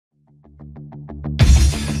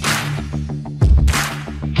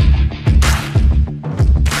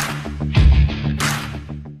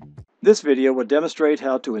This video will demonstrate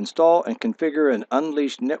how to install and configure an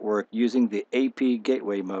unleashed network using the AP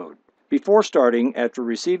gateway mode. Before starting, after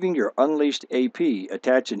receiving your unleashed AP,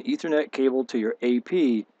 attach an Ethernet cable to your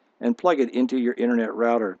AP and plug it into your internet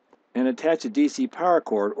router. And attach a DC power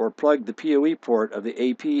cord or plug the PoE port of the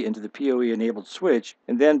AP into the PoE enabled switch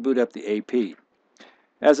and then boot up the AP.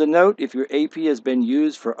 As a note, if your AP has been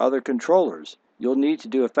used for other controllers, you'll need to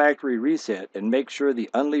do a factory reset and make sure the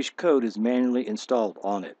unleashed code is manually installed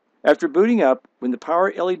on it. After booting up, when the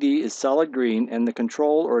power LED is solid green and the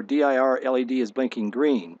control or DIR LED is blinking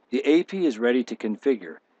green, the AP is ready to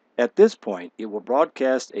configure. At this point, it will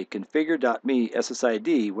broadcast a configure.me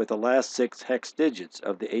SSID with the last 6 hex digits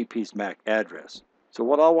of the AP's MAC address. So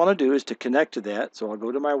what I'll want to do is to connect to that. So I'll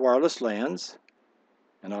go to my wireless LANs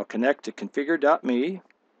and I'll connect to configure.me.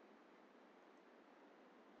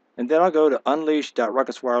 And then I'll go to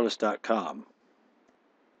unleash.ruckuswireless.com.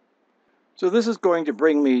 So this is going to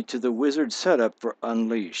bring me to the wizard setup for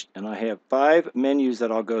Unleashed, and I have 5 menus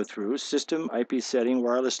that I'll go through: System, IP Setting,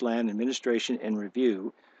 Wireless LAN, Administration, and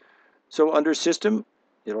Review. So under System,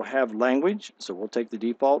 it'll have Language, so we'll take the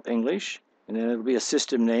default English, and then it'll be a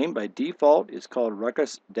system name. By default, it's called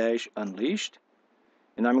Ruckus-Unleashed,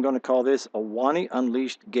 and I'm going to call this Awani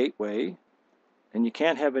Unleashed Gateway, and you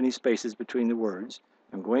can't have any spaces between the words.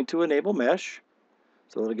 I'm going to enable Mesh.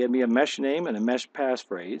 So it'll give me a mesh name and a mesh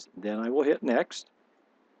passphrase. Then I will hit next.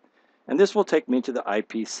 And this will take me to the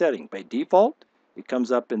IP setting. By default, it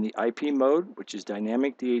comes up in the IP mode, which is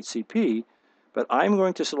dynamic DHCP, but I'm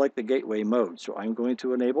going to select the gateway mode. So I'm going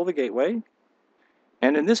to enable the gateway.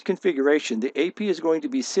 And in this configuration, the AP is going to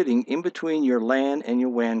be sitting in between your LAN and your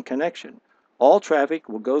WAN connection. All traffic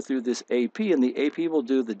will go through this AP, and the AP will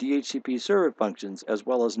do the DHCP server functions as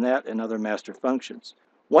well as NAT and other master functions.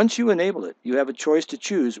 Once you enable it, you have a choice to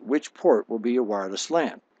choose which port will be your wireless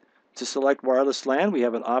LAN. To select wireless LAN, we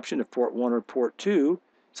have an option of port 1 or port 2.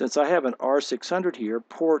 Since I have an R600 here,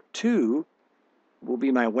 port 2 will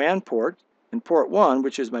be my WAN port, and port 1,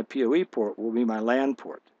 which is my PoE port, will be my LAN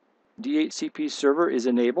port. DHCP server is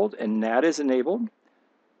enabled and NAT is enabled.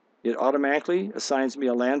 It automatically assigns me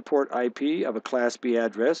a LAN port IP of a Class B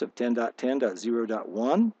address of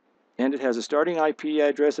 10.10.0.1. And it has a starting IP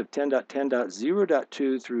address of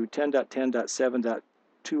 10.10.0.2 through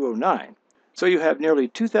 10.10.7.209. So you have nearly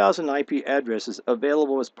 2,000 IP addresses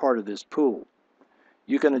available as part of this pool.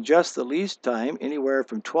 You can adjust the lease time anywhere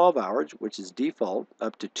from 12 hours, which is default,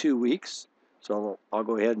 up to 2 weeks. So I'll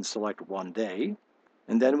go ahead and select 1 day.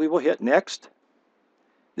 And then we will hit Next.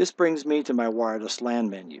 This brings me to my wireless LAN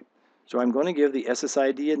menu. So I'm going to give the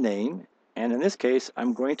SSID a name, and in this case,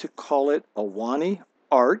 I'm going to call it Awani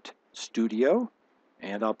Art Studio,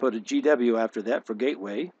 and I'll put a GW after that for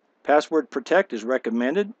gateway. Password protect is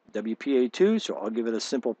recommended, WPA2, so I'll give it a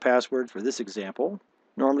simple password for this example.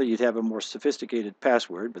 Normally you'd have a more sophisticated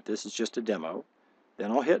password, but this is just a demo.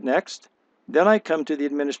 Then I'll hit next. Then I come to the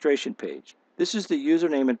administration page. This is the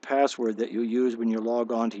username and password that you'll use when you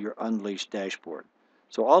log on to your Unleashed dashboard.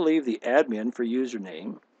 So I'll leave the admin for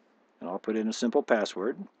username, and I'll put in a simple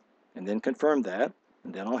password, and then confirm that,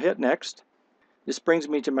 and then I'll hit next. This brings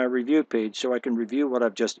me to my review page so I can review what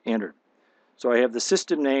I've just entered. So I have the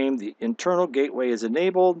system name, the internal gateway is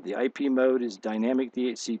enabled, the IP mode is dynamic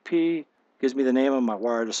DHCP, gives me the name of my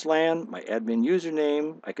wireless LAN, my admin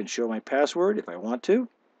username, I can show my password if I want to,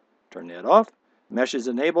 turn that off, mesh is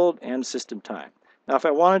enabled, and system time. Now if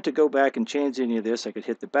I wanted to go back and change any of this, I could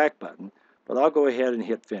hit the back button, but I'll go ahead and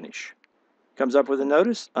hit finish. Comes up with a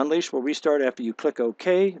notice, Unleash will restart after you click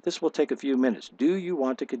OK. This will take a few minutes. Do you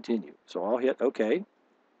want to continue? So I'll hit OK.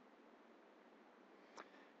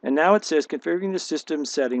 And now it says configuring the system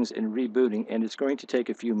settings and rebooting, and it's going to take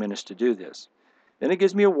a few minutes to do this. Then it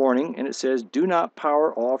gives me a warning, and it says do not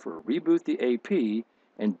power off or reboot the AP,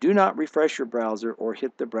 and do not refresh your browser or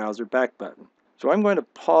hit the browser back button. So I'm going to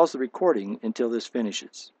pause the recording until this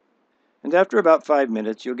finishes. And after about 5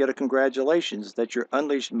 minutes, you'll get a congratulations that your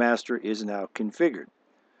Unleashed master is now configured.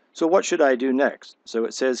 So what should I do next? So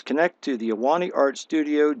it says connect to the Awani Art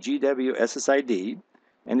Studio GW SSID,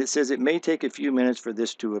 and it says it may take a few minutes for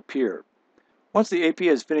this to appear. Once the AP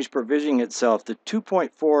has finished provisioning itself, the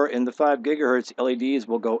 2.4 and the 5 GHz LEDs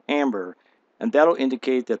will go amber, and that'll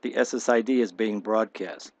indicate that the SSID is being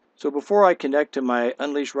broadcast. So before I connect to my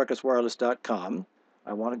unleashruckuswireless.com,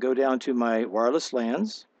 I want to go down to my wireless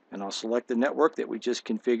LANs, and I'll select the network that we just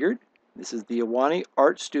configured. This is the Awani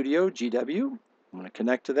Art Studio GW. I'm going to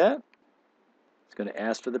connect to that. It's going to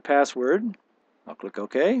ask for the password. I'll click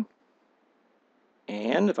OK.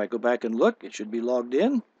 And if I go back and look, it should be logged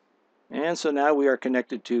in. And so now we are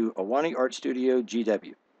connected to Awani Art Studio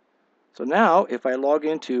GW. So now if I log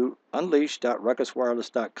into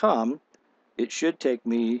unleash.ruckuswireless.com, it should take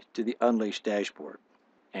me to the Unleashed dashboard.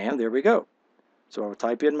 And there we go. So I'll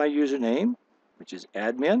type in my username, which is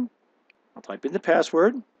admin. I'll type in the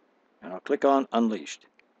password, and I'll click on Unleashed.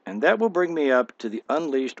 And that will bring me up to the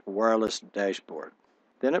Unleashed Wireless dashboard.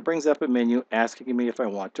 Then it brings up a menu asking me if I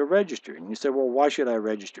want to register. And you say, well, why should I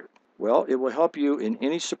register? Well, it will help you in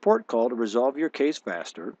any support call to resolve your case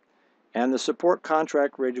faster, and the support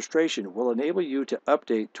contract registration will enable you to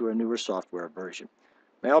update to a newer software version.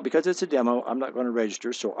 Well, because it's a demo, I'm not going to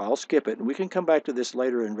register, so I'll skip it, and we can come back to this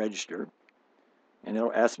later and register. And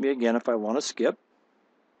it'll ask me again if I want to skip.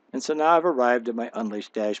 And so now I've arrived at my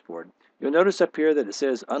Unleashed dashboard. You'll notice up here that it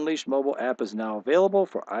says Unleashed mobile app is now available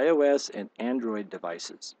for iOS and Android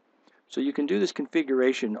devices. So you can do this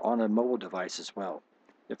configuration on a mobile device as well.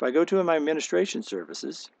 If I go to my administration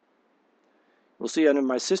services, we'll see under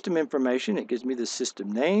my system information, it gives me the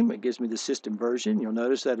system name, it gives me the system version. You'll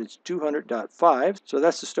notice that it's 200.5, so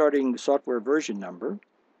that's the starting software version number.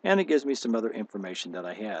 And it gives me some other information that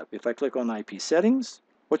I have. If I click on IP settings,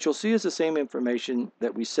 what you'll see is the same information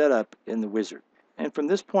that we set up in the wizard. And from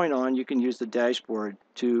this point on, you can use the dashboard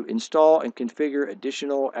to install and configure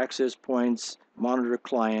additional access points, monitor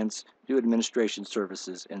clients, do administration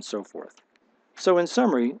services, and so forth. So in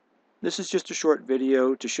summary, this is just a short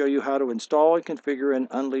video to show you how to install and configure an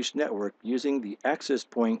Unleashed network using the access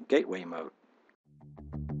point gateway mode.